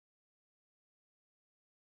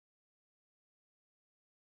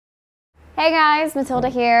Hey guys, Matilda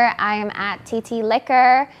here. I am at Tiki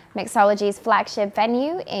Liquor, Mixology's flagship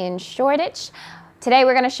venue in Shoreditch. Today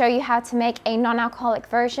we're going to show you how to make a non-alcoholic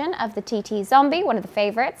version of the TT Zombie, one of the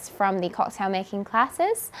favorites from the cocktail making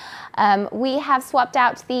classes. We have swapped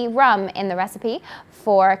out the rum in the recipe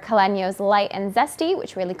for Caleño's Light and Zesty,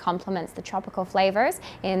 which really complements the tropical flavors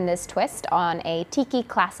in this twist on a tiki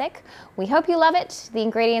classic. We hope you love it. The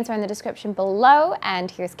ingredients are in the description below, and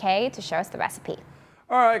here's Kay to show us the recipe.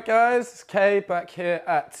 Alright guys, it's Kay back here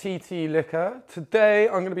at TT Liquor. Today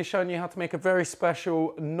I'm going to be showing you how to make a very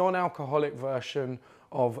special non-alcoholic version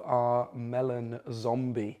of our melon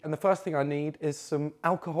zombie. And the first thing I need is some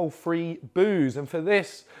alcohol-free booze. And for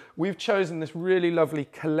this, we've chosen this really lovely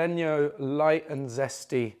Caleño Light and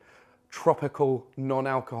Zesty tropical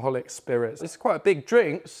non-alcoholic spirits. It's quite a big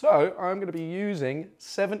drink, so I'm going to be using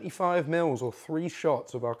 75 mils or 3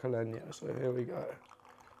 shots of our Caleño. So here we go.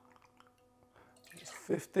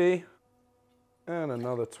 50 and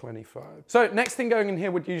another 25. So next thing going in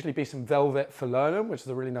here would usually be some Velvet Falernum, which is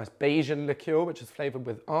a really nice Bayesian liqueur, which is flavored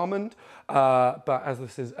with almond. But as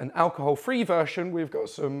this is an alcohol-free version, we've got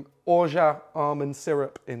some Orgeat almond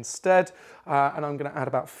syrup instead. And I'm gonna add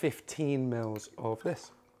about 15 mils of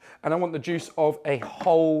this. And I want the juice of a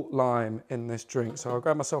whole lime in this drink. So I'll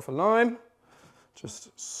grab myself a lime,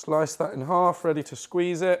 just slice that in half, ready to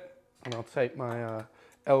squeeze it. And I'll take my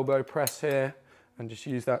elbow press here and just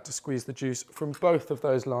use that to squeeze the juice from both of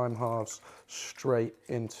those lime halves straight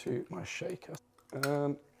into my shaker.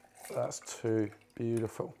 And that's 2,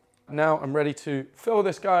 beautiful. Now I'm ready to fill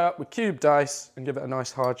this guy up with cubed ice and give it a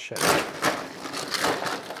nice hard shake. There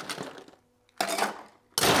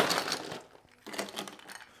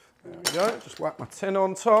we go, just whack my tin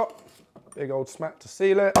on top, big old smack to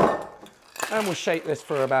seal it, and we'll shake this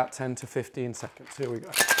for about 10 to 15 seconds. Here we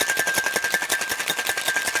go.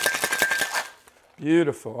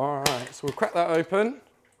 Beautiful, all right, so we'll crack that open.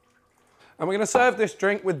 And we're gonna serve this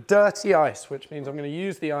drink with dirty ice, which means I'm gonna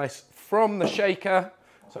use the ice from the shaker,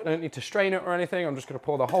 so I don't need to strain it or anything. I'm just gonna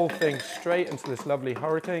pour the whole thing straight into this lovely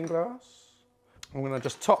hurricane glass. I'm gonna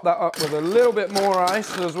just top that up with a little bit more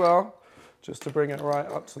ice as well, just to bring it right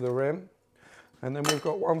up to the rim. And then we've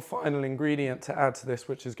got one final ingredient to add to this,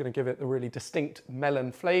 which is going to give it a really distinct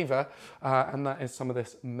melon flavour, and that is some of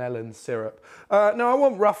this melon syrup. Now I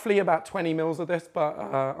want roughly about 20 mils of this, but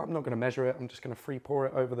I'm not going to measure it. I'm just going to free pour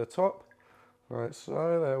it over the top. Right,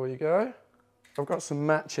 so there we go. I've got some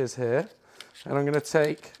matches here, and I'm going to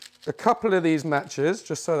take a couple of these matches,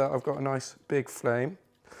 just so that I've got a nice big flame,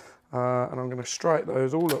 and I'm going to strike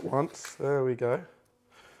those all at once. There we go.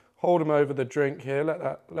 Hold them over the drink here,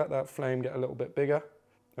 let that flame get a little bit bigger,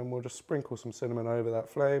 and we'll just sprinkle some cinnamon over that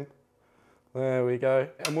flame. There we go.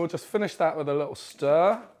 And we'll just finish that with a little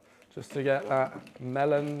stir, just to get that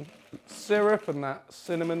melon syrup and that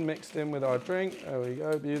cinnamon mixed in with our drink. There we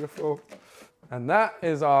go, beautiful. And that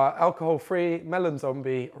is our alcohol-free melon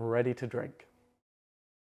zombie ready to drink.